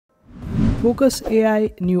Fooocus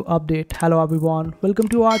AI new update. Hello everyone, welcome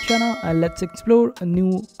to our channel and let's explore a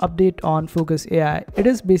new update on Fooocus AI. It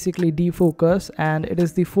is basically DeFooocus and it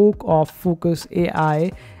is the fork of Fooocus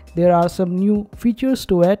AI. There are some new features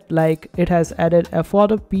to it, like it has added a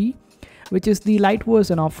photo P, which is the light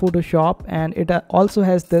version of Photoshop, and it also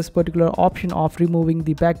has this particular option of removing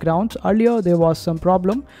the backgrounds. Earlier there was some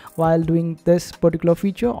problem while doing this particular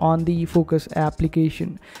feature on the Fooocus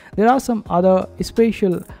application. There are some other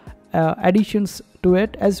special additions to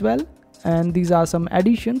it as well, and these are some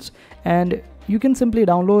additions and you can simply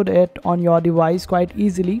download it on your device quite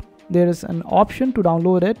easily. There is an option to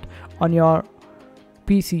download it on your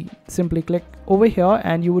PC. Simply click over here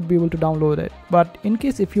and you would be able to download it. But in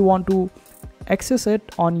case if you want to access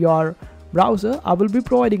it on your browser, I will be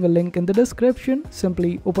providing a link in the description.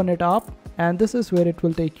 Simply open it up and this is where it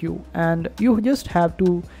will take you, and you just have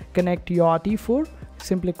to connect your T4.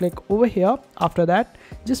 Simply click over here. After that,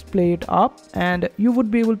 just play it up and you would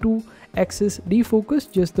be able to access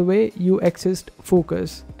DeFooocus just the way you accessed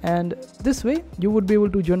Fooocus, and this way you would be able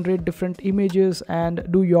to generate different images and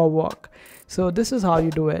do your work. So this is how you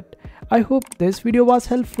do it. I hope this video was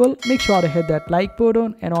helpful. Make sure to hit that like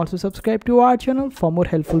button and also subscribe to our channel for more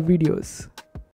helpful videos.